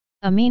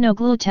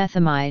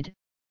Aminoglutethimide,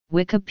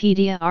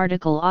 Wikipedia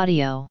article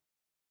audio.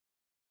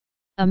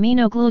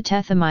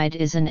 Aminoglutethimide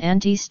is an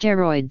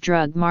anti-steroid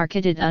drug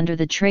marketed under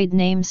the trade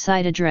name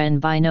Cytodren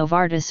by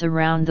Novartis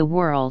around the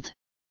world.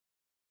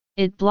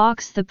 It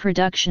blocks the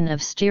production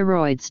of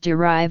steroids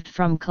derived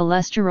from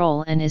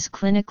cholesterol and is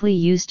clinically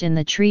used in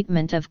the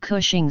treatment of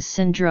Cushing's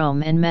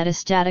syndrome and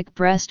metastatic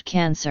breast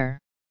cancer.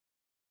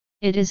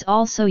 It is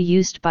also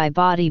used by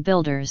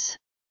bodybuilders.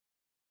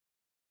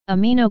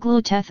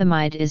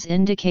 Aminoglutethimide is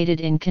indicated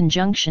in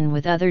conjunction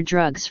with other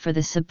drugs for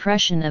the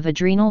suppression of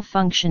adrenal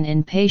function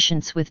in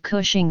patients with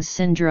Cushing's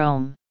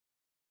syndrome.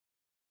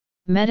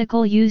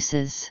 Medical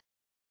uses.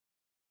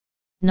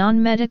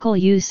 Non-medical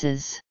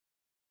uses.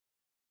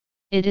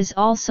 It is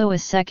also a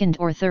second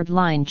or third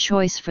line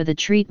choice for the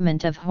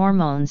treatment of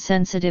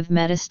hormone-sensitive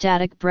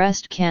metastatic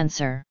breast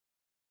cancer.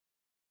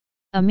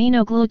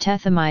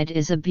 Aminoglutethimide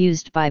is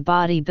abused by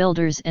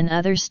bodybuilders and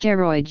other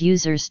steroid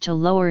users to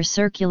lower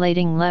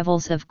circulating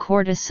levels of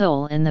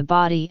cortisol in the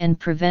body and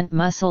prevent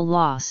muscle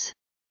loss.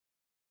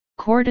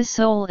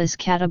 Cortisol is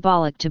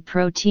catabolic to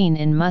protein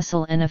in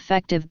muscle, and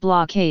effective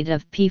blockade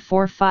of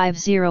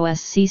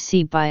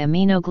P450-SCC by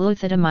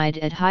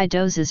aminoglutethimide at high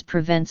doses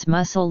prevents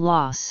muscle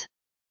loss.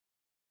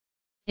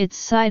 Its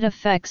side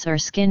effects are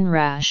skin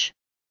rash,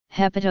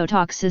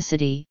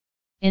 hepatotoxicity,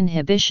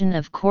 inhibition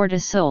of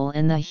cortisol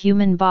in the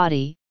human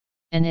body,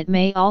 and it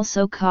may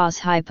also cause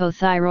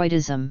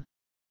hypothyroidism.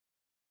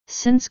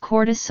 Since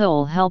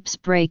cortisol helps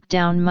break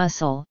down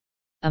muscle,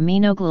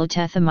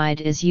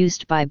 aminoglutethimide is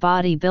used by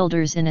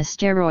bodybuilders in a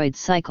steroid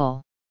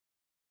cycle.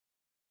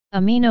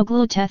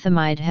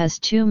 Aminoglutethimide has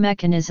two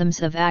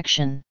mechanisms of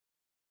action.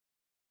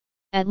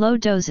 At low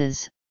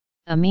doses,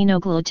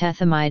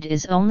 aminoglutethimide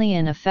is only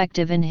an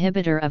effective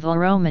inhibitor of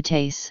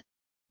aromatase,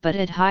 but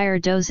at higher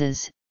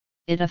doses,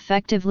 it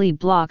effectively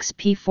blocks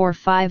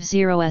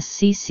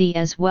P450-SCC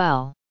as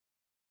well.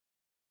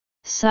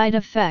 Side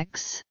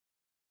effects.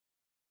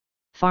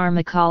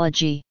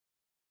 Pharmacology.